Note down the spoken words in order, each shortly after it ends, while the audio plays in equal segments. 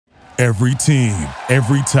Every team,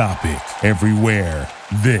 every topic, everywhere.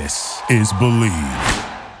 This is Believe.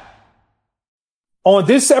 On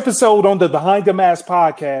this episode on the Behind the Mask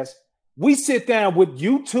podcast, we sit down with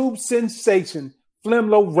YouTube sensation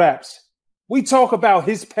Flemlo Raps. We talk about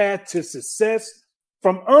his path to success,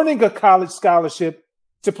 from earning a college scholarship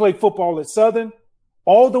to play football at Southern,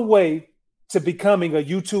 all the way to becoming a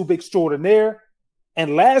YouTube extraordinaire.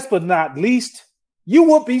 And last but not least, you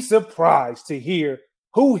will be surprised to hear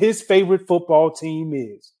who his favorite football team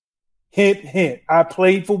is. Hint, hint, I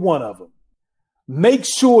played for one of them. Make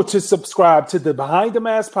sure to subscribe to the Behind the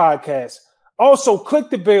Mask podcast. Also, click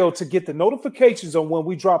the bell to get the notifications on when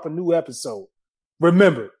we drop a new episode.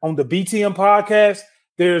 Remember, on the BTM podcast,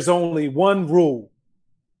 there's only one rule.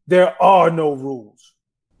 There are no rules.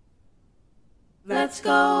 Let's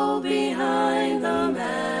go behind the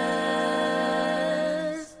mask.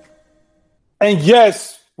 And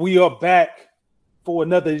yes, we are back for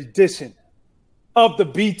another edition of the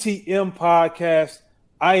BTM podcast.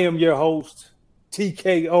 I am your host,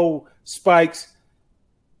 TKO Spikes.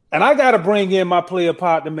 And I got to bring in my player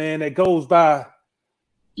partner, man, that goes by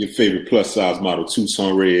your favorite plus size model,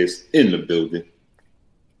 Tucson Reds, in the building.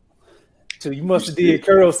 So you must have did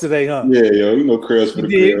curls today, huh? Yeah, yo, you know curls for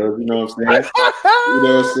the curls. You know what I'm saying? You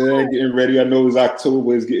know what I'm saying? Getting ready. I know it's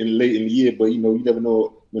October, it's getting late in the year, but you know, you never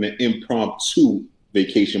know when an impromptu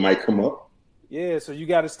vacation might come up. Yeah, so you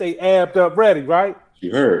got to stay amped up ready, right?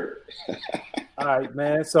 You heard. All right,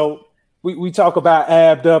 man. So we talk about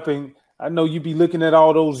amped up, and I know you be looking at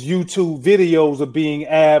all those YouTube videos of being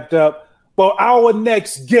amped up. But our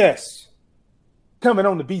next guest coming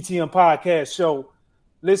on the BTM podcast show,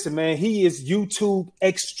 listen, man, he is YouTube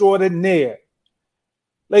extraordinaire.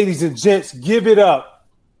 Ladies and gents, give it up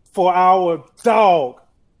for our dog,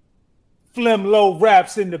 Flemlo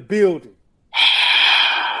Raps in the building.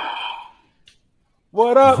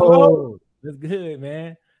 What up, bro? That's good,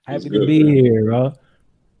 man. Happy to be here, bro.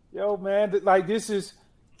 Yo, man, like this is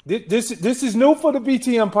new for the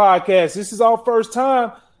BTM podcast. This is our first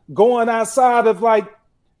time going outside of like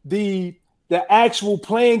the actual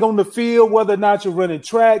playing on the field, whether or not you're running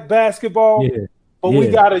track, basketball. Yeah. But we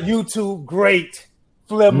got a YouTube great,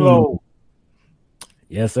 Flemlo.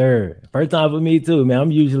 Yes, sir. First time for me too, man.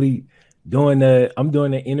 I'm usually doing the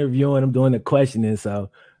interviewing, I'm doing the questioning, so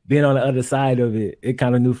being on the other side of it, it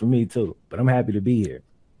kind of new for me too. But I'm happy to be here.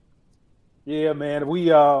 Yeah, man.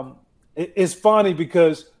 We it's funny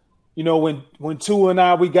because you know when Tua and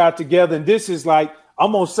I we got together, and this is like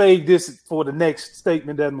I'm gonna save this for the next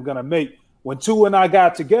statement that I'm gonna make. When Tua and I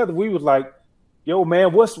got together, we was like, "Yo,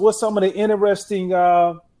 man, what's some of the interesting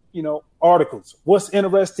articles? What's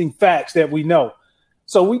interesting facts that we know?"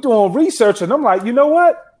 So we doing research, and I'm like, you know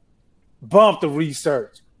what? Bump the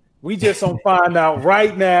research. We just gonna find out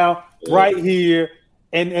right now, right here,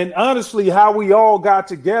 and honestly, how we all got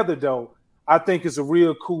together though. I think it's a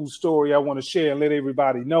real cool story I want to share and let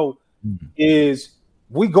everybody know is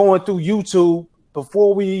we going through YouTube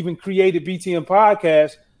before we even created BTM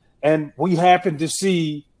podcast, and we happened to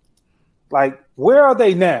see like, where are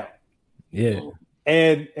they now? Yeah.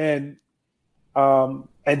 And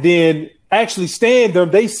then actually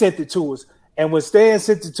Stan they sent it to us. And when Stan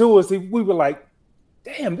sent it to us, we were like,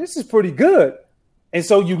 damn, this is pretty good. And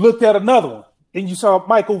so you looked at another one, and you saw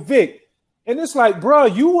Michael Vick. And it's like, bro,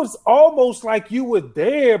 you was almost like you were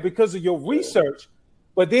there because of your research.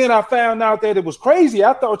 But then I found out that it was crazy.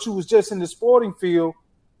 I thought you was just in the sporting field.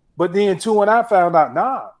 But then Tua and I found out,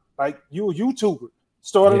 nah, like you a YouTuber.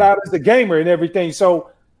 Started out as a gamer and everything. So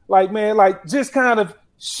like, man, like just kind of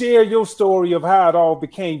share your story of how it all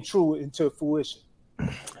became true into fruition.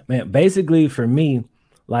 Man, basically for me,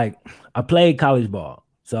 like I played college ball.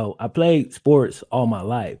 So I played sports all my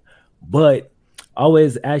life, but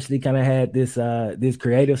always actually kind of had this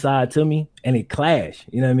creative side to me, and it clashed.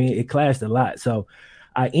 You know what I mean? It clashed a lot. So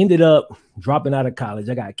I ended up dropping out of college.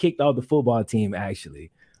 I got kicked off the football team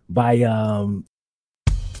actually by The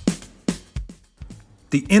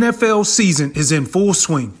NFL season is in full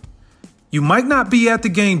swing. You might not be at the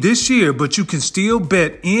game this year, but you can still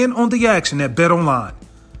bet in on the action at BetOnline.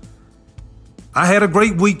 I had a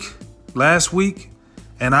great week last week,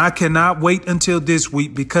 and I cannot wait until this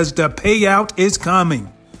week because the payout is coming.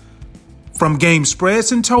 From game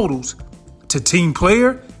spreads and totals to team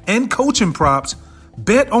player and coaching props,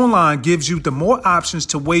 BetOnline gives you the more options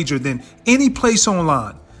to wager than any place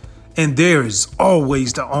online. And there is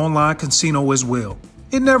always the online casino as well.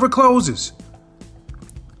 It never closes.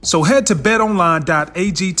 So head to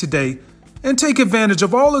betonline.ag today and take advantage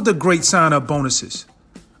of all of the great sign-up bonuses.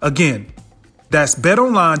 Again, that's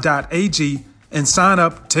betonline.ag and sign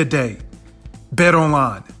up today.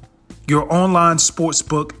 BetOnline, your online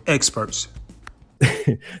sportsbook experts.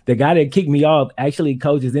 The guy that kicked me off actually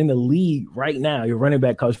coaches in the league right now. You're running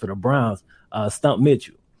back coach for the Browns, Stump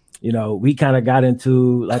Mitchell. You know, we kind of got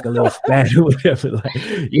into like a little spat or whatever. Like,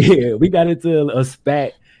 yeah, we got into a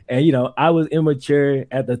spat. And, you know, I was immature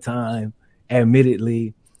at the time,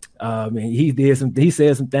 admittedly. And he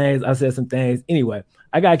said some things. I said some things. Anyway,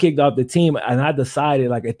 I got kicked off the team, and I decided,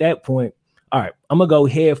 like, at that point, all right, I'm going to go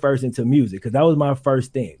head first into music because that was my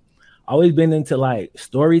first thing. Always been into, like,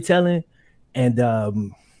 storytelling.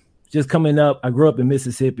 And just coming up, I grew up in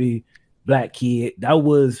Mississippi, Black kid. That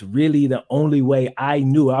was really the only way I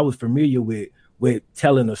knew I was familiar with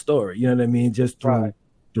telling a story. You know what I mean? Just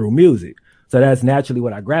through music. So that's naturally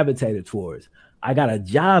what I gravitated towards. I got a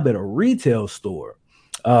job at a retail store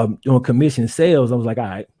doing commission sales. I was like, all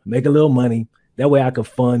right, make a little money. That way I could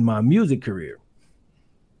fund my music career.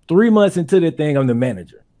 3 months into the thing, I'm the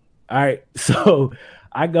manager. All right. So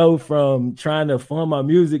I go from trying to fund my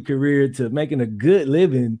music career to making a good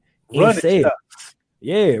living in sales. Stuff.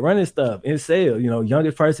 Yeah, running stuff in sales, you know,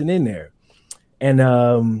 youngest person in there. And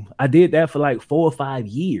I did that for like 4 or 5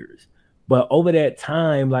 years. But over that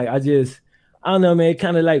time, like I don't know, man, it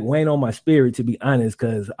kind of like waned on my spirit, to be honest,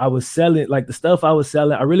 because I was selling, like the stuff I was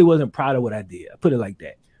selling, I really wasn't proud of what I did. I put it like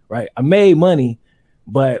that, right? I made money,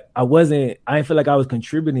 but I didn't feel like I was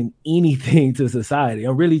contributing anything to society.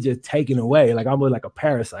 I'm really just taking away. Like I'm like a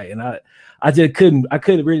parasite. And I couldn't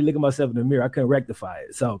really look at myself in the mirror. I couldn't rectify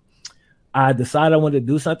it. So I decided I wanted to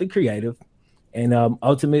do something creative. And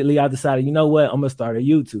ultimately I decided, you know what, I'm going to start a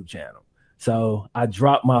YouTube channel. So I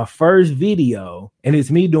dropped my first video, and it's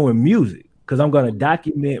me doing music because I'm going to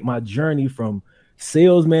document my journey from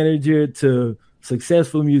sales manager to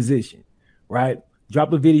successful musician, right?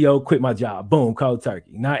 Drop a video, quit my job, boom, cold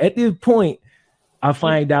turkey. Now, at this point, I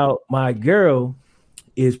find out my girl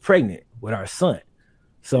is pregnant with our son.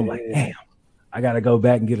 So I'm like, damn, I got to go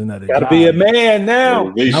back and get another job. Got to be a man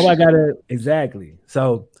now. Now I got to, exactly.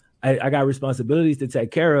 So I got responsibilities to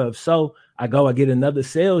take care of. So I get another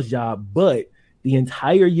sales job. But the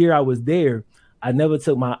entire year I was there, I never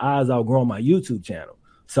took my eyes off growing my YouTube channel.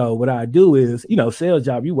 So what I do is, you know, sales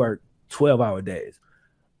job, you work 12-hour days.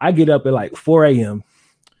 I get up at like 4 a.m.,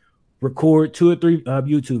 record 2 or 3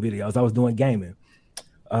 YouTube videos. I was doing gaming.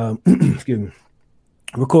 Excuse me.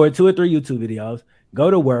 Record 2 or 3 YouTube videos, go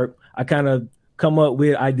to work. I kind of come up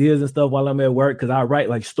with ideas and stuff while I'm at work because I write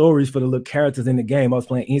like stories for the little characters in the game. I was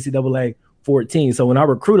playing NCAA 14. So when I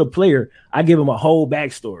recruit a player, I give him a whole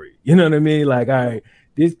backstory. You know what I mean? Like, all right,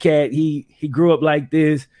 this cat, he grew up like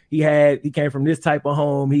this. He came from this type of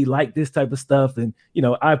home. He liked this type of stuff. And, you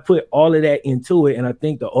know, I put all of that into it. And I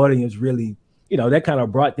think the audience really, you know, that kind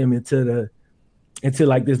of brought them into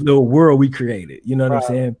like this little world we created. You know what I'm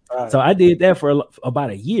saying? Right. So I did that for about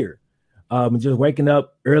a year. Just waking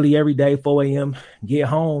up early every day, 4 a.m., get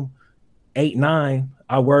home, 8, 9,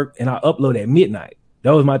 I work and I upload at midnight.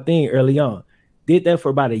 That was my thing early on. Did that for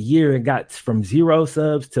about a year and got from 0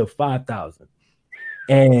 subs to 5,000.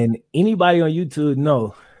 And anybody on YouTube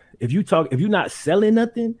know, if you're not selling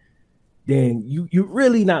nothing, then you're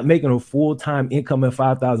really not making a full-time income at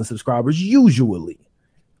 5,000 subscribers usually.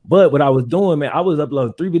 But what I was doing, man, I was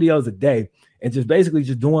uploading 3 videos a day and just basically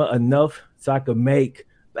just doing enough so I could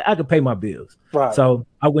pay my bills. Right. So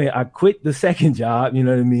I quit the second job. You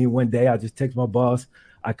know what I mean? One day I just text my boss.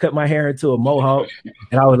 I cut my hair into a mohawk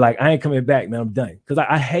and I was like, I ain't coming back, man. I'm done. Cause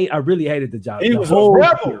I really hated the job. He was a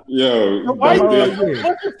rebel. What's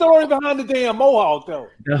the story behind the damn mohawk though?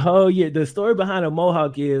 The whole year, the story behind the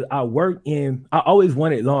mohawk is I always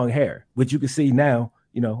wanted long hair, which you can see now,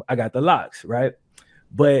 you know, I got the locks, right?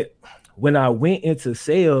 But when I went into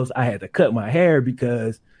sales, I had to cut my hair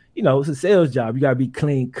because, you know, it's a sales job. You got to be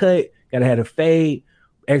clean cut, got to have a fade,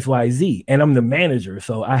 XYZ. And I'm the manager.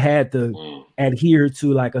 So I had to adhere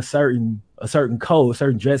to like a certain code,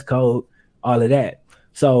 certain dress code, all of that.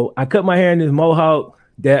 So I cut my hair in this mohawk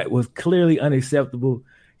that was clearly unacceptable.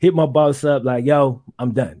 Hit my boss up like, yo,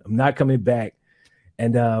 I'm done. I'm not coming back.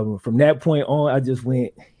 And from that point on, I just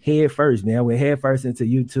went head first, man. I went head first into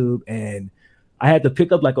YouTube, and I had to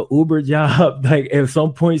pick up like an Uber job like at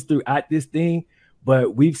some points throughout this thing.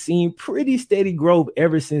 But we've seen pretty steady growth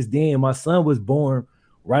ever since then. My son was born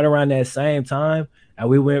right around that same time. And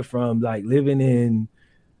we went from like living in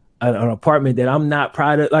an apartment that I'm not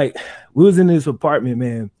proud of. Like we was in this apartment,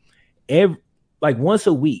 man, like once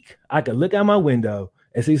a week, I could look out my window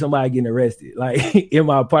and see somebody getting arrested, like in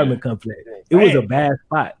my apartment complex. It was a bad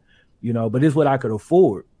spot, you know, but it's what I could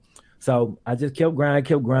afford. So I just kept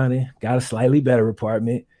grinding, got a slightly better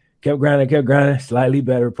apartment, kept grinding, slightly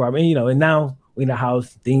better apartment, you know, and now we in the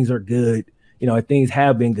house, things are good, you know, and things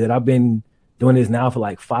have been good. I've been doing this now for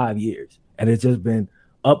like 5 years. And it's just been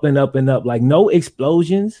up and up and up, like no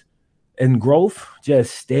explosions and growth,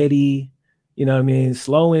 just steady, you know what I mean?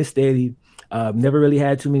 Slow and steady. Never really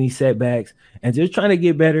had too many setbacks, and just trying to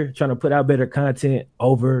get better, trying to put out better content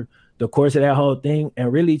over the course of that whole thing,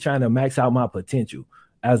 and really trying to max out my potential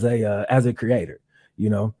as a creator, you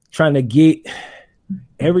know, trying to get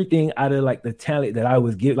everything out of like the talent that I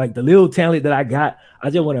was given, like the little talent that I got. I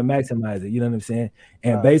just want to maximize it. You know what I'm saying?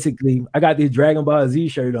 And basically I got this Dragon Ball Z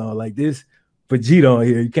shirt on, like this Vegeta on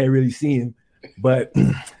here. You can't really see him, but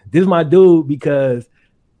this is my dude, because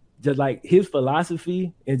just like his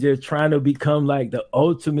philosophy and just trying to become like the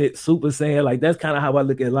ultimate Super Saiyan, like that's kind of how I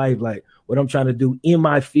look at life, like what I'm trying to do in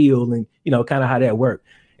my field, and you know, kind of how that works.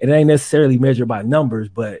 It ain't necessarily measured by numbers,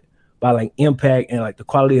 but by like impact and like the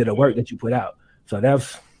quality of the work that you put out. So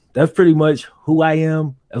that's pretty much who I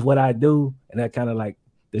am. That's what I do, and that kind of like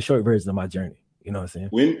the short version of my journey. You know what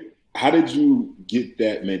I'm saying? How did you get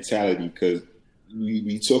that mentality? Because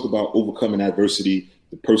we talk about overcoming adversity,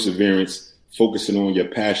 the perseverance, focusing on your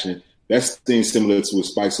passion. That's things similar to what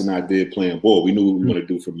Spice and I did playing ball. We knew what we want to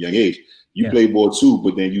do from a young age. You played ball too,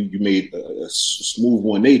 but then you made a smooth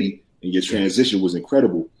 180, and your transition was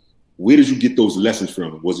incredible. Where did you get those lessons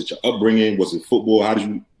from? Was it your upbringing? Was it football? How did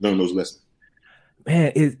you learn those lessons?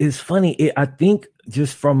 Man, it's funny. I think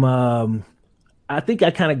just from I think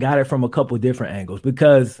I kind of got it from a couple of different angles,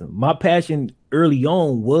 because my passion early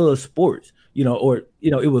on was sports, you know, or,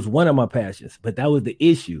 you know, it was one of my passions, but that was the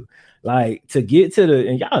issue. Like to get to the,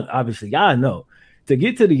 and y'all know, to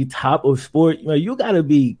get to the top of sport, you know, you got to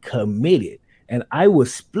be committed. And I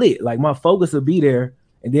was split. Like my focus would be there,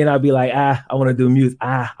 and then I'd be like, I want to do music.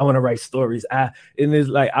 I want to write stories. And it's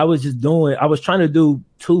like I was trying to do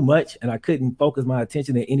too much, and I couldn't focus my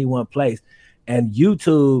attention in any one place. And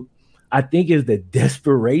YouTube, I think, is the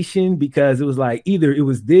desperation, because it was like either it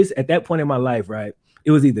was this at that point in my life, right?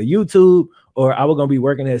 It was either YouTube, or I was going to be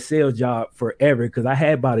working at a sales job forever, because I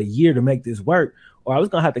had about a year to make this work, or I was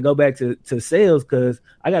going to have to go back to sales because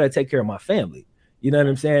I got to take care of my family. You know what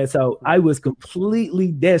I'm saying? So I was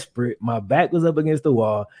completely desperate. My back was up against the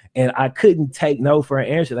wall, and I couldn't take no for an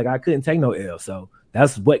answer. Like I couldn't take no L. So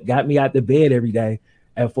that's what got me out the bed every day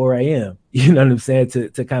at 4 a.m. You know what I'm saying?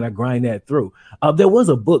 To kind of grind that through. There was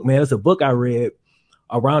a book, man. It's a book I read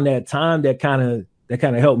around that time that kind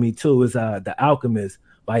of helped me too. It's The Alchemist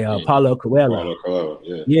by Paulo Coelho.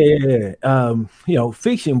 Yeah. You know,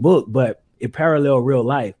 fiction book, but it paralleled real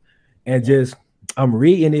life. And just I'm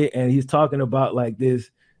reading it, and he's talking about like this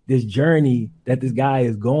journey that this guy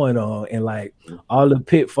is going on, and like all the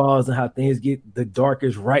pitfalls and how things get the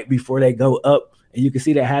darkest right before they go up. And you can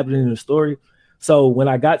see that happening in the story. So when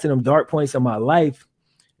I got to them dark points in my life,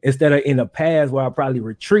 instead of in the past where I probably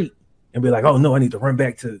retreat and be like, oh no, I need to run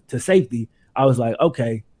back to safety, I was like,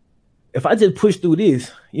 okay, if I just push through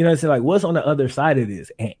this, you know what I'm saying? Like, what's on the other side of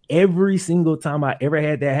this? And every single time I ever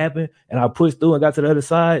had that happen and I pushed through and got to the other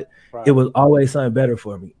side, It was always something better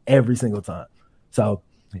for me every single time. So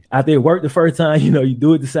after it worked the first time, you know, you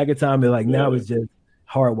do it the second time, and like now it's just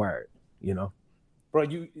hardwired, you know? Bro,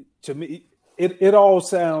 to me, it all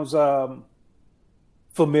sounds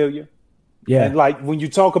familiar. Yeah. And like when you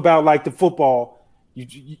talk about like the football,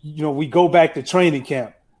 you know, we go back to training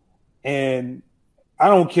camp, and I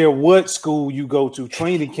don't care what school you go to,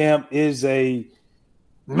 training camp is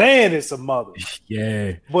it's a mother.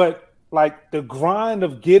 Yeah. But like the grind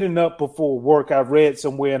of getting up before work, I read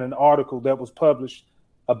somewhere in an article that was published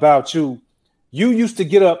about you. You used to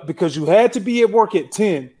get up because you had to be at work at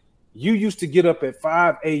 10. You used to get up at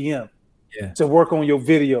 5 a.m. to work on your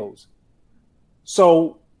videos.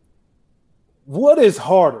 So what is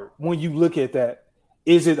harder when you look at that?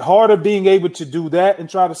 Is it harder being able to do that and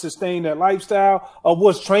try to sustain that lifestyle, or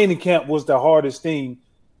was training camp was the hardest thing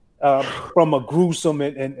from a gruesome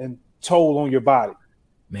and toll on your body?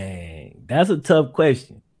 Man, that's a tough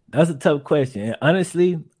question. And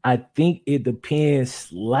honestly, I think it depends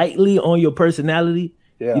slightly on your personality.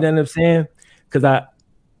 Yeah. You know what I'm saying? Because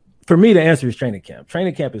for me, the answer is training camp.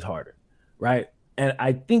 Training camp is harder, right? And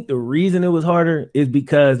I think the reason it was harder is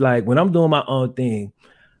because like when I'm doing my own thing,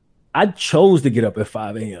 I chose to get up at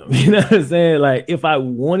 5 a.m. You know what I'm saying? Like if I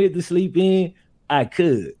wanted to sleep in, I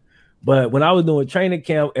could. But when I was doing training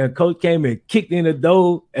camp and coach came and kicked in the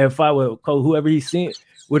door and fought with coach, whoever he sent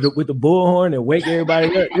with the bullhorn and wake everybody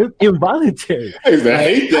up, it's involuntary. I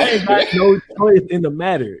ain't got no choice in the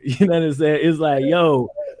matter. You know what I'm saying? It's like, yo,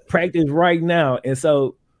 practice right now. And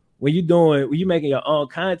so when you're making your own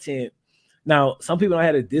content, now some people don't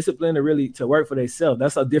have the discipline to work for themselves.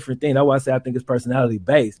 That's a different thing. That's why I say I think it's personality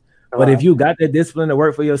based. But if you got that discipline to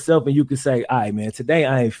work for yourself and you can say, all right, man, today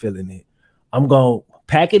I ain't feeling it. I'm going to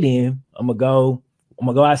pack it in. I'm gonna go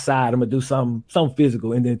outside. I'm gonna do something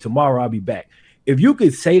physical, and then tomorrow I'll be back. If you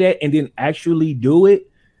could say that and then actually do it,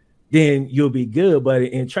 then you'll be good. But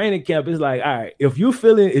in training camp, it's like, all right, if you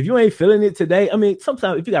ain't feeling it today, I mean,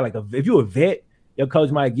 sometimes if you got if you're a vet, your coach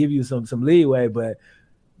might give you some leeway. But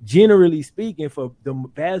generally speaking, for the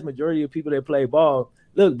vast majority of people that play ball,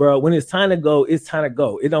 look, bro, when it's time to go, it's time to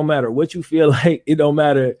go. It don't matter what you feel like. It don't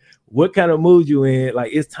matter what kind of mood you in.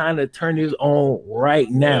 Like, it's time to turn this on right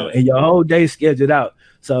now, and your whole day scheduled out.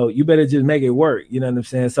 So you better just make it work. You know what I'm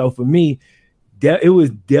saying? So for me, it was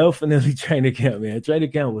definitely training camp, man.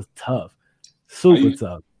 Training camp was tough, super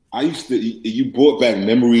tough. You brought back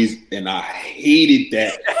memories, and I hated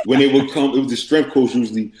that when they would come. It was the strength coach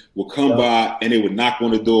usually would come by, and they would knock on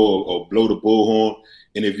the door or blow the bullhorn.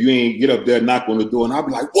 And if you ain't get up there, knock on the door, and I'll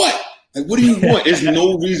be like, "What? Like, what do you want?" There's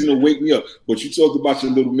no reason to wake me up. But you talked about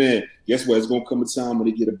your little man. Guess what? It's gonna come a time when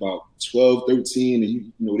they get about 12, 13, and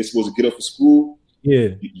you know they're supposed to get up for school. Yeah,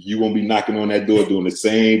 you won't be knocking on that door doing the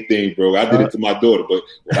same thing, bro. I did it to my daughter, but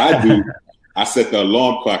what I do, I set the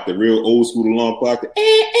alarm clock, the real old school alarm clock.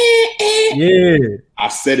 Yeah, I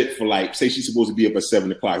set it for like, say she's supposed to be up at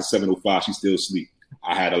 7 o'clock, at 7:05, she's still asleep.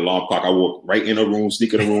 I had an alarm clock. I walk right in her room,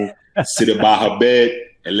 sneak in the room, sit it by her bed,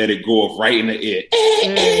 and let it go off right in the ear.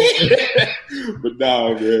 But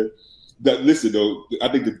now, man, listen though, I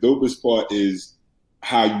think the dopest part is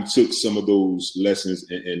how you took some of those lessons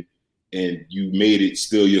and you made it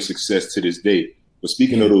still your success to this day. But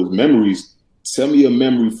speaking of those memories, tell me a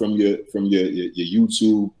memory from your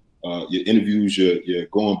YouTube, your interviews, your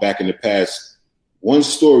going back in the past. One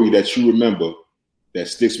story that you remember that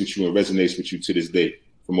sticks with you and resonates with you to this day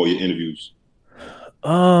from all your interviews.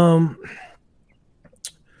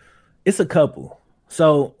 It's a couple.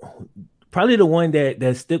 So probably the one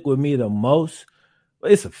that stick with me the most.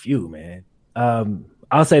 Well, it's a few, man.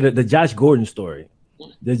 I'll say the Josh Gordon story.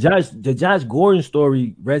 The Josh Gordon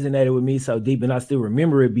story resonated with me so deep, and I still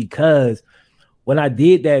remember it because when I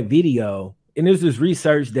did that video, and there's this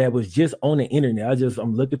research that was just on the internet.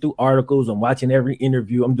 I'm looking through articles, I'm watching every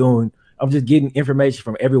interview, I'm just getting information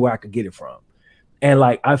from everywhere I could get it from. And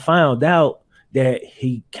like I found out that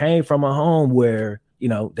he came from a home where, you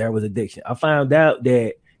know, there was addiction. I found out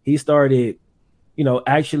that he started, you know,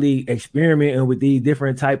 actually experimenting with these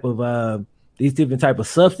different type of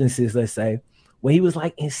substances, let's say, when he was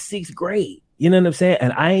like in 6th grade. You know what I'm saying?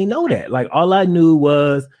 And I ain't know that. Like, all I knew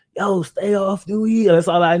was, yo, stay off Dewey. That's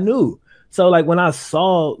all I knew. So like when I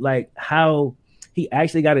saw like how he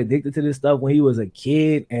actually got addicted to this stuff when he was a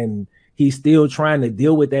kid and he's still trying to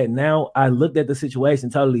deal with that now, I looked at the situation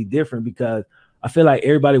totally different because I feel like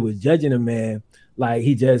everybody was judging him, man. Like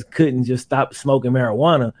he just couldn't just stop smoking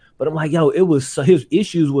marijuana. But I'm like, yo, his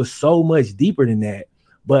issues was so much deeper than that.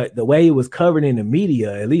 But the way it was covered in the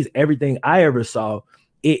media, at least everything I ever saw,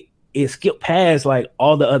 it skipped past like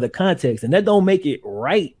all the other context, and that don't make it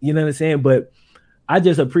right. You know what I'm saying? But I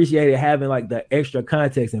just appreciated having like the extra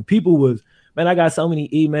context, and I got so many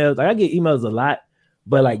emails. Like I get emails a lot,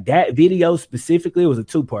 but like that video specifically was a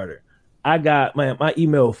 2-parter. I got my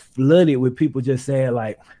email flooded with people just saying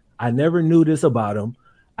like, I never knew this about him.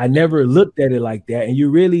 I never looked at it like that. And you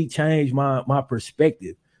really changed my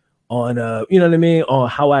perspective on, you know what I mean? On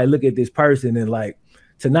how I look at this person, and like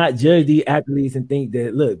to not judge the athletes and think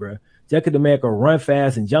that, look, bro, just because the man can run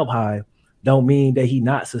fast and jump high don't mean that he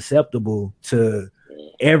not susceptible to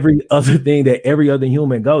every other thing that every other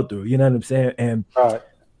human go through. You know what I'm saying? And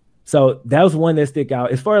so that was one that stick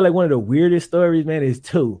out. As far as like one of the weirdest stories, man, is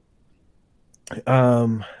 2.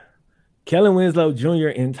 Kellen Winslow Jr.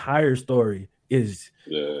 entire story is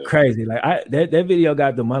crazy. Like that video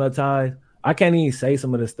got demonetized. I can't even say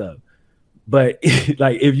some of the stuff, but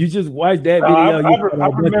like if you just watch that video, I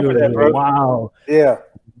remember that, bro. Wow, yeah,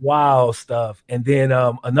 wow stuff. And then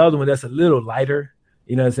another one that's a little lighter,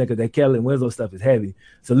 you know what I'm saying? Because that Kellen Winslow stuff is heavy.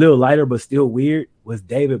 It's a little lighter, but still weird. Was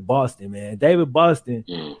David Boston, man? David Boston.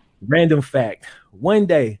 Random fact: one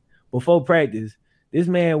day before practice, this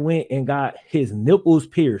man went and got his nipples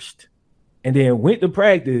pierced, and then went to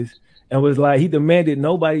practice. And was like, he demanded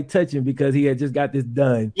nobody touch him because he had just got this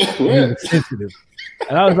done. And he was sensitive.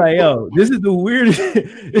 And I was like, yo, this is the weirdest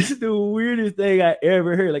thing I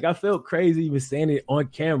ever heard. Like, I felt crazy even saying it on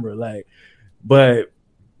camera. Like, but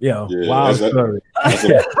wild story.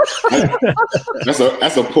 That's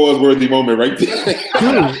a pause-worthy moment right there.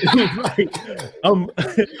 Dude, like,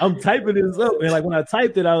 I'm typing this up, and like when I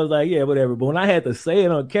typed it, I was like, yeah, whatever. But when I had to say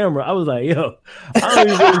it on camera, I was like, yo, I don't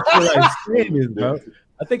even really feel like saying this, bro.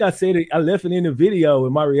 I think I said it. I left it in the video,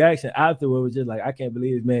 and my reaction afterward was just like, I can't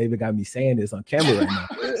believe this man even got me saying this on camera right now.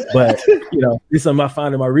 But this is something I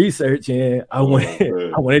found in my research, and I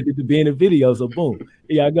wanted it to be in the video. So boom,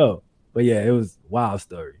 here I go. But yeah, it was a wild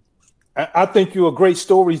story. I think you're a great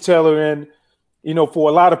storyteller, and for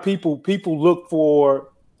a lot of people look for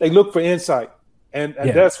insight, and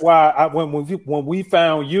that's why when we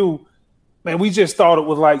found you, man, we just thought it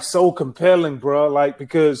was like so compelling, bro. Like,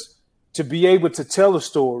 because to be able to tell a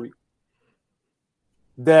story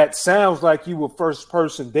that sounds like you were first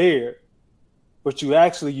person there, but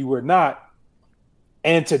you were not,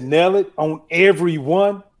 and to nail it on every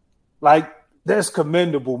one, like, that's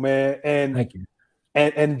commendable, man. And thank you.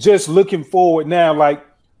 And just looking forward now, like,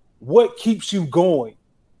 what keeps you going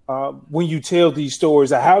when you tell these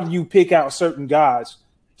stories? How do you pick out certain guys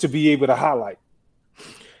to be able to highlight?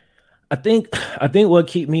 I think what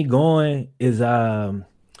keep me going is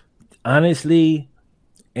honestly,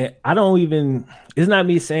 and it's not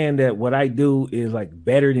me saying that what I do is like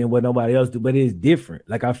better than what nobody else do, but it's different.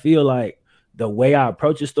 Like, I feel like the way I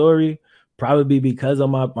approach a story, probably because of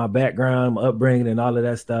my background, my upbringing, and all of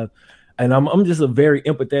that stuff. And I'm just a very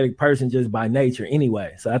empathetic person just by nature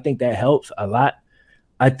anyway. So I think that helps a lot.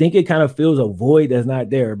 I think it kind of fills a void that's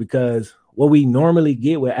not there, because what we normally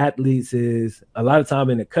get with athletes is a lot of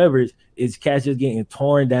time in the coverage is cats just getting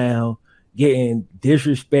torn down, getting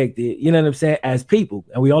disrespected, you know what I'm saying, as people.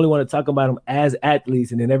 And we only want to talk about them as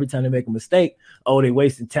athletes. And then every time they make a mistake, oh, they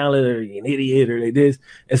wasting talent, or an idiot, or they this,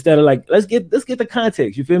 instead of like, let's get the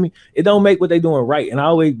context. You feel me? It don't make what they doing right. And I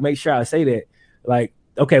always make sure I say that, like,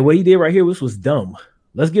 okay, what he did right here, this was dumb.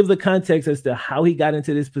 Let's give the context as to how he got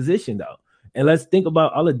into this position, though. And let's think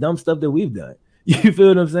about all the dumb stuff that we've done. You feel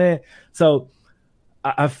what I'm saying? So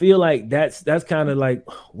I feel like that's kind of like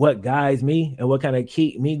what guides me and what kind of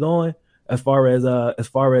keep me going as far as the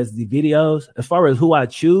videos. As far as who I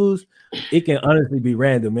choose, it can honestly be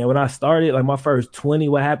random, man. When I started, like, my first 20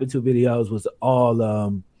 What Happened To videos was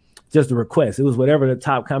all just a request. It was whatever the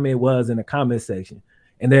top comment was in the comment section.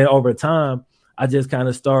 And then over time, I just kind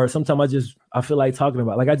of started. Sometimes I feel like talking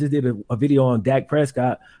about, like, I just did a video on Dak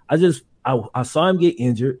Prescott. I saw him get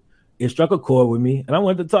injured. It struck a chord with me, and I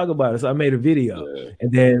wanted to talk about it. So I made a video. Yeah.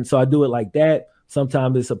 And then, so I do it like that.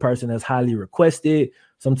 Sometimes it's a person that's highly requested.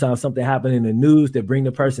 Sometimes something happened in the news that bring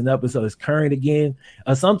the person up, and so it's current again.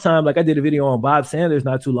 Sometimes, like, I did a video on Bob Sanders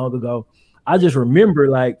not too long ago. I just remember,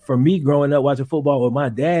 like, for me growing up watching football with my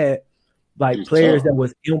dad, like, players that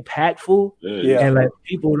was impactful, and like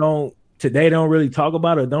people today don't really talk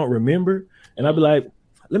about or don't remember. And I'd be like,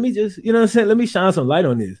 let me just, you know what I'm saying? Let me shine some light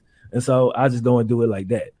on this. And so I just go and do it like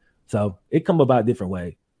that. So it come about different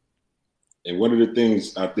ways. And one of the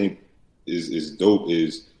things I think is dope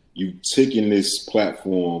is you taking this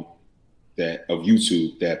platform of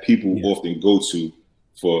YouTube that people often go to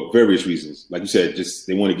for various reasons. Like you said, just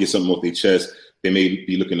they want to get something off their chest. They may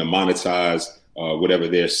be looking to monetize whatever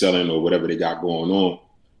they're selling or whatever they got going on.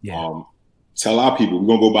 Yeah. Tell our people, we're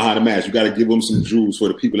going to go behind the mask. You got to give them some jewels for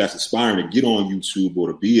the people that's aspiring to get on YouTube or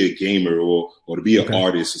to be a gamer or to be an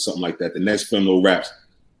artist or something like that. The next Film No Raps.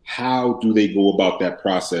 How do they go about that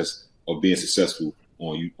process of being successful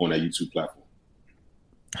on that YouTube platform?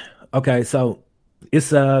 Okay, so it's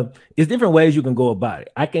different ways you can go about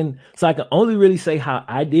it. I can only really say how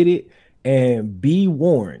I did it, and be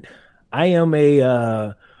warned. I am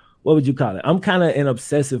what would you call it? I'm kind of an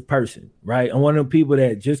obsessive person, right? I'm one of the people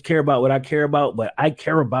that just care about what I care about, but I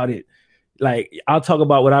care about it. Like, I'll talk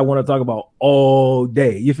about what I want to talk about all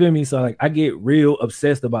day. You feel me? So, like, I get real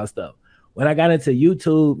obsessed about stuff. When I got into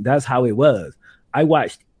YouTube, that's how it was. I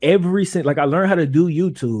watched I learned how to do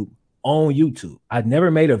YouTube on YouTube. I'd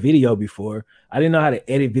never made a video before. I didn't know how to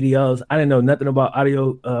edit videos. I didn't know nothing about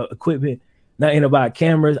audio equipment, nothing about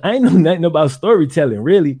cameras. I didn't know nothing about storytelling,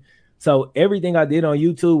 really. So everything I did on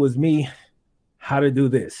YouTube was me, how to do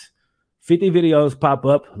this. 50 videos pop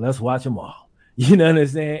up. Let's watch them all. You know what I'm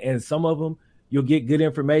saying? And some of them, you'll get good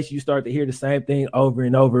information. You start to hear the same thing over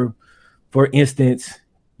and over. For instance,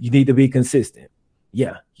 you need to be consistent.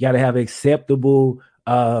 Yeah, you got to have acceptable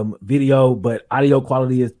video, but audio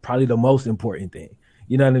quality is probably the most important thing.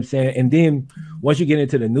 You know what I'm saying? And then once you get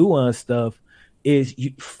into the nuanced stuff, is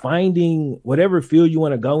you finding whatever field you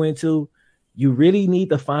want to go into, you really need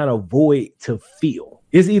to find a void to fill.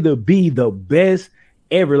 It's either be the best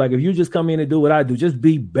ever. Like, if you just come in and do what I do, just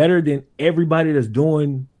be better than everybody that's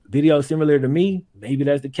doing videos similar to me. Maybe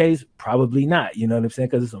that's the case. Probably not. You know what I'm saying?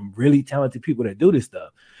 Because there's some really talented people that do this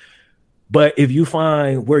stuff. But if you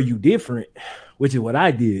find where you different, which is what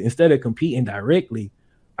I did, instead of competing directly,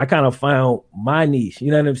 I kind of found my niche.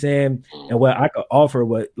 You know what I'm saying? And what I could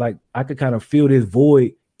offer, I could kind of fill this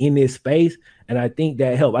void in this space. And I think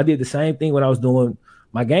that helped. I did the same thing when I was doing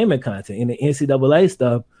my gaming content in the NCAA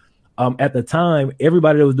stuff. at the time,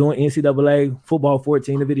 everybody that was doing NCAA football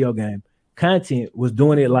 14, the video game content, was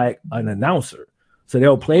doing it like an announcer. So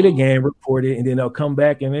they'll play the game, record it, and then they'll come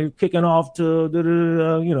back and they're kicking off to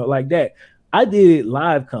like that. I did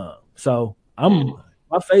live com. So I'm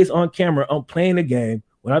my face on camera, I'm playing the game.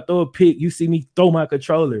 When I throw a pick, you see me throw my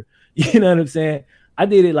controller. You know what I'm saying? I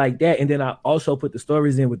did it like that. And then I also put the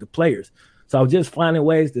stories in with the players. So I was just finding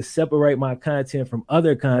ways to separate my content from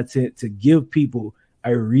other content to give people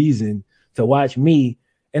a reason to watch me,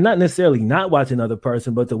 and not necessarily not watch another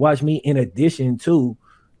person, but to watch me in addition to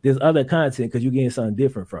this other content, because you're getting something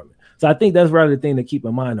different from it. So I think that's really the thing to keep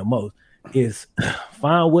in mind the most is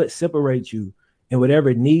find what separates you in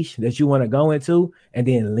whatever niche that you want to go into, and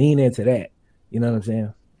then lean into that. You know what I'm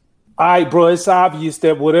saying? All right, bro. It's obvious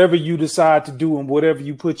that whatever you decide to do and whatever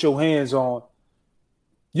you put your hands on,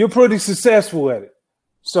 you're pretty successful at it.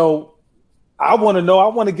 So I want to know, I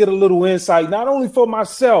want to get a little insight, not only for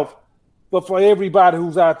myself, but for everybody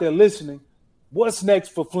who's out there listening. What's next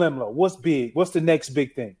for Flemlo? What's big? What's the next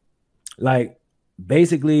big thing? Like,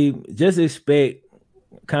 basically, just expect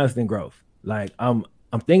constant growth. Like, I'm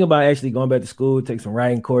thinking about actually going back to school, take some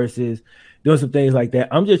writing courses, doing some things like that.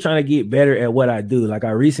 I'm just trying to get better at what I do. Like,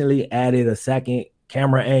 I recently added a second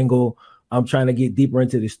camera angle. I'm trying to get deeper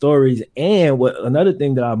into the stories. And another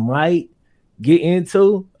thing that I might get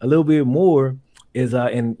into a little bit more is,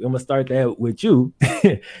 and I'm gonna start that with you,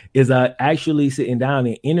 is actually sitting down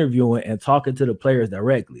and interviewing and talking to the players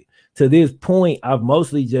directly. To this point, I'm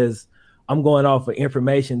going off of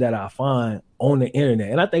information that I find on the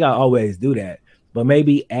internet. And I think I always do that, but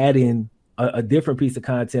maybe adding a different piece of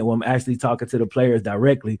content where I'm actually talking to the players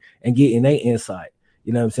directly and getting their insight.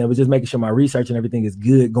 You know what I'm saying? But just making sure my research and everything is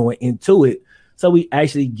good going into it. So we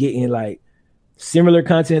actually getting like similar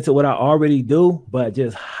content to what I already do, but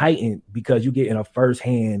just heightened because you're getting a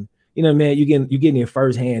firsthand, you know what I mean? You're getting it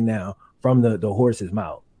firsthand now from the horse's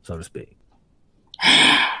mouth, so to speak.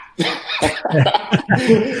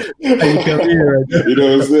 You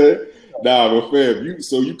know what I'm saying? Nah, but fam,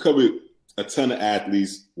 you covered a ton of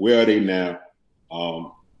athletes. Where are they now?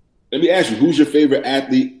 Let me ask you, who's your favorite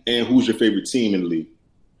athlete and who's your favorite team in the league?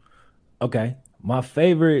 Okay. My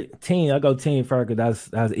favorite team, I go team first because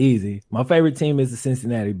that's easy. My favorite team is the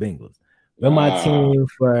Cincinnati Bengals. Been my team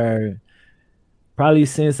for probably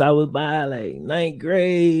since I was by like 9th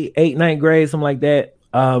grade, something like that.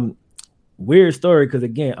 Weird story because,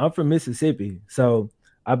 again, I'm from Mississippi. So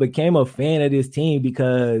I became a fan of this team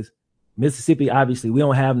because Mississippi, obviously, we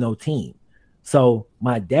don't have no team. So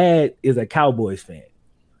my dad is a Cowboys fan.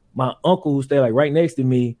 My uncle, who stayed like right next to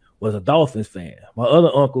me, was a Dolphins fan. My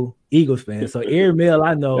other uncle, Eagles fan. So every male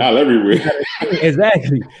I know, y'all everywhere.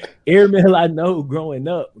 Exactly. Every male I know growing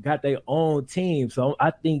up got their own team. So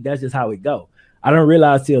I think that's just how it go. I don't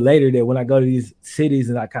realize till later that when I go to these cities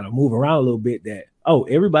and I kind of move around a little bit that,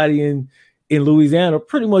 everybody in Louisiana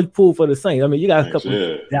pretty much pull for the Saints. I mean, you got a couple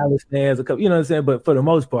of Dallas fans, you know what I'm saying? But for the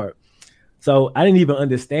most part. So I didn't even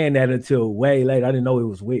understand that until way later. I didn't know it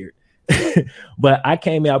was weird. But I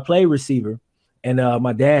came in, I played receiver. And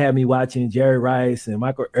my dad had me watching Jerry Rice and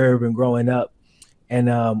Michael Irvin growing up. And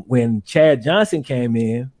when Chad Johnson came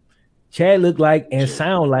in, Chad looked like and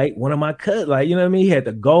sound like one of my cousins. Like, you know what I mean? He had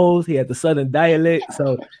the goals, he had the Southern dialect.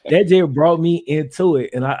 So that just brought me into it.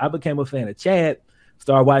 And I became a fan of Chad,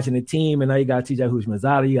 started watching the team. And now you got TJ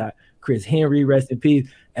Houshmandzadeh, you got Chris Henry, rest in peace.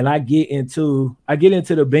 And I get into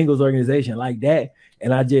the Bengals organization like that.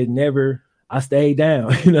 And I stayed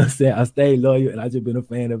down. You know what I'm saying? I stayed loyal, and I just been a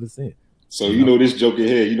fan ever since. So you know this joker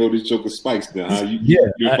here, this joker Spikes then, huh?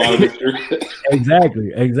 You follow this through?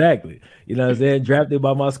 Exactly. You know what I'm saying? Drafted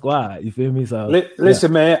by my squad. You feel me? So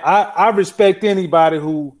listen, man, I respect anybody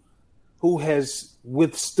who has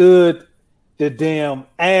withstood the damn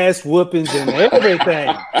ass whoopings and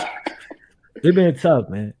everything. It's been tough,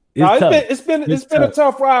 man. It's been a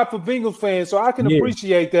tough ride for Bengals fans, so I can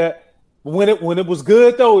appreciate that. When it was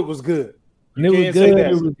good though, it was good. When it was good,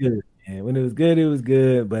 it was good. Yeah, when it was good, it was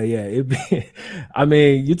good. But yeah, I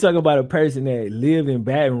mean, you talk about a person that lived in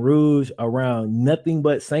Baton Rouge around nothing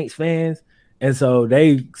but Saints fans. And so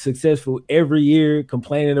they successful every year,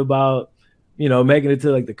 complaining about, making it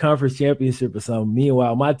to like the conference championship or something.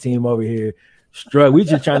 Meanwhile, my team over here struggle. We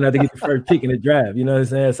just trying not to get the first pick in the draft. You know what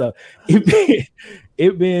I'm saying? So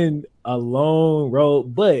it been a long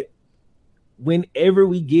road, but whenever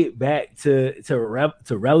we get back to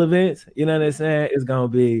relevance, you know what I'm saying,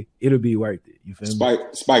 it'll be worth it. You feel me?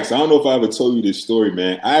 Spikes, I don't know if I ever told you this story,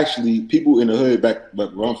 man. People in the hood back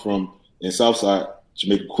where I'm from in Southside,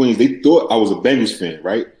 Jamaica, Queens, they thought I was a Bengals fan,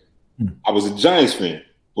 right? I was a Giants fan,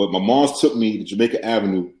 but my mom's took me to Jamaica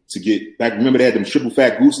Avenue to get back. Remember they had them triple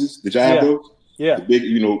fat gooses? Did y'all have those? Yeah.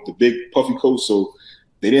 The big puffy coat. So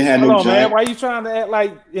they didn't have no giant. Man. Why you trying to act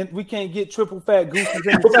like we can't get triple fat gooses in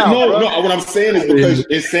the South? No. What I'm saying is because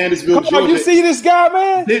in Sandersville, Georgia, you see this guy,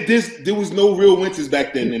 man? There was no real winters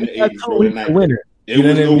back then in the 80s, bro. In the 90s. Winter. It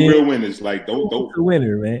was no real winters. Like don't the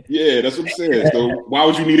winter, man. Yeah, that's what I'm saying. So why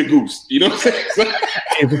would you need a goose? You know what I'm saying?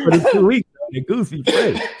 For the 2 weeks, the goose be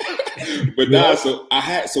fresh. But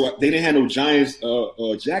they didn't have no Giants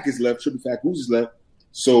jackets left, triple fat gooses left.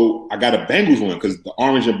 So I got a Bengals one because the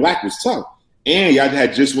orange and black was tough. And y'all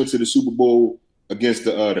had just went to the Super Bowl against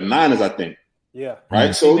the Niners, I think. Yeah.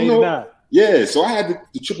 Right. So so I had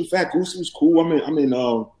the triple fat goose. It was cool. I'm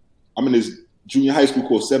in this junior high school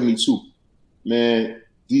called 72. Man,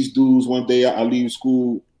 these dudes one day I leave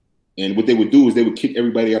school, and what they would do is they would kick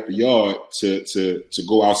everybody out the yard to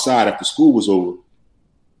go outside after school was over.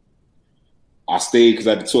 I stayed because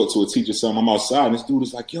I had to talk to a teacher. Something. I'm outside, and this dude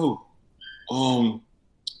is like, "Yo,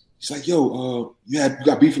 he's like, yo, you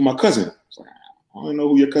got beef with my cousin." I was like, I don't know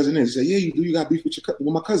who your cousin is. He said, "Yeah, you do. You got beef with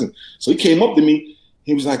my cousin." So he came up to me.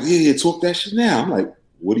 He was like, "Yeah, talk that shit now." I'm like,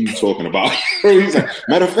 "What are you talking about?" He's like,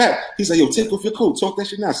 matter of fact, he's like, "Yo, take off your coat, talk that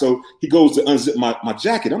shit now." So he goes to unzip my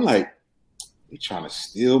jacket. I'm like, they trying to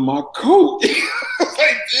steal my coat. I was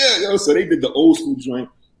like, yeah, yo. So they did the old school joint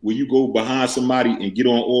where you go behind somebody and get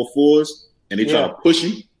on all fours and they try to push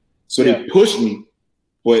you. So they pushed me,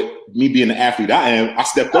 but me being the athlete I am, I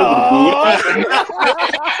stepped over the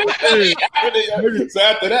dude. So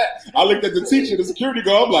after that, I looked at the teacher, the security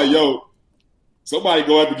guard. I'm like, yo, somebody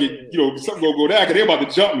go have to get, something gonna go down because they're about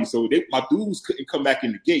to jump me. So my dudes couldn't come back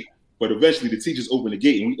in the gate. But eventually the teachers opened the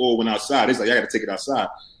gate and we all went outside. It's like, I got to take it outside.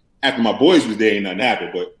 After my boys was there, ain't nothing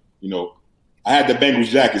happened. But, I had the Bengals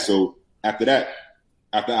jacket. So after that,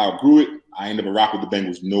 after I outgrew it, I ain't never rock with the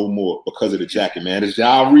Bengals no more because of the jacket, man. It's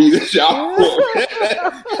y'all reason. It's y'all fault, man.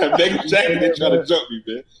 That Bengals jacket, they trying to jump me,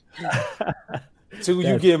 man. So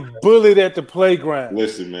you getting bullied at the playground.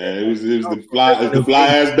 Listen, man, it was the fly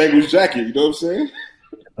ass Bengals jacket. You know what I'm saying?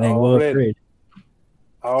 Already,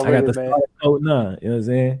 I got the man. coat now. You know what I'm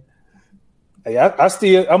saying? Hey,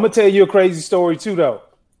 I'm gonna tell you a crazy story too, though.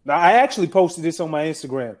 Now I actually posted this on my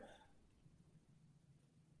Instagram.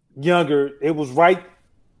 Younger, it was right.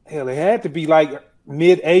 Hell, it had to be like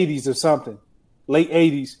mid 80s or something, late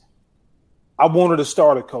 80s. I wanted a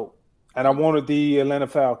starter coat, and I wanted the Atlanta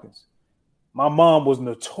Falcons. My mom was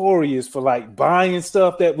notorious for like buying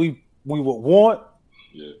stuff that we would want,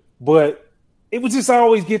 but it would just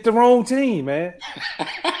always get the wrong team, man.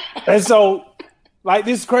 And so, like,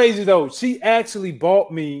 this is crazy though. She actually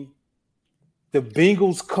bought me the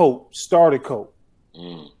Bengals coat, starter coat,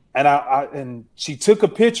 and and she took a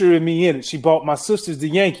picture of me in it. She bought my sisters the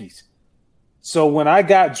Yankees. So when I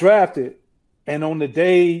got drafted, and on the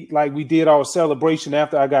day like we did our celebration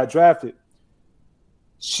after I got drafted,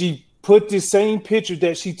 she put the same picture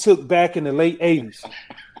that she took back in the late 80s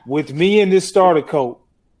with me in this starter coat.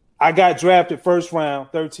 I got drafted first round,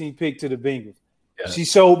 13th pick to the Bengals. Yeah. She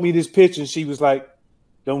showed me this picture and she was like,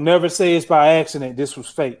 "Don't never say it's by accident. This was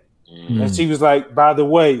fate." Mm-hmm. And she was like, "By the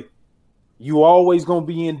way, you always going to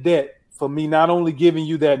be in debt for me not only giving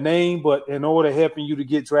you that name, but in order helping you to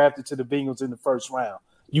get drafted to the Bengals in the first round.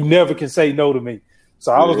 You never can say no to me."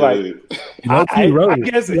 So I was like, I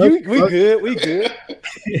guess we good. We good.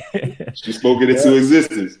 She spoke it into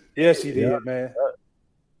existence. Yeah, she did, man.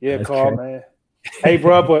 Yeah, that's Carl, true. Man. Hey,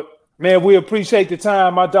 bro, but, man, we appreciate the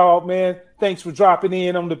time, my dog, man. Thanks for dropping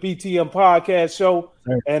in on the BTM podcast show.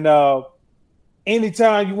 Sure. And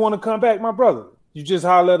anytime you want to come back, my brother, you just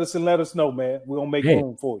holler at us and let us know, man. We're going to make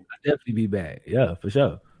room for you. I'll definitely be back. Yeah, for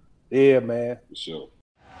sure. Yeah, man. For sure.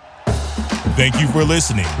 Thank you for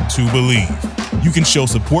listening to Believe. You can show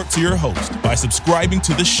support to your host by subscribing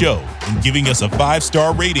to the show and giving us a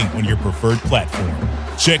 5-star rating on your preferred platform.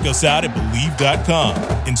 Check us out at Believe.com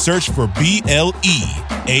and search for BLEAV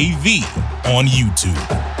on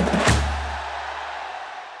YouTube.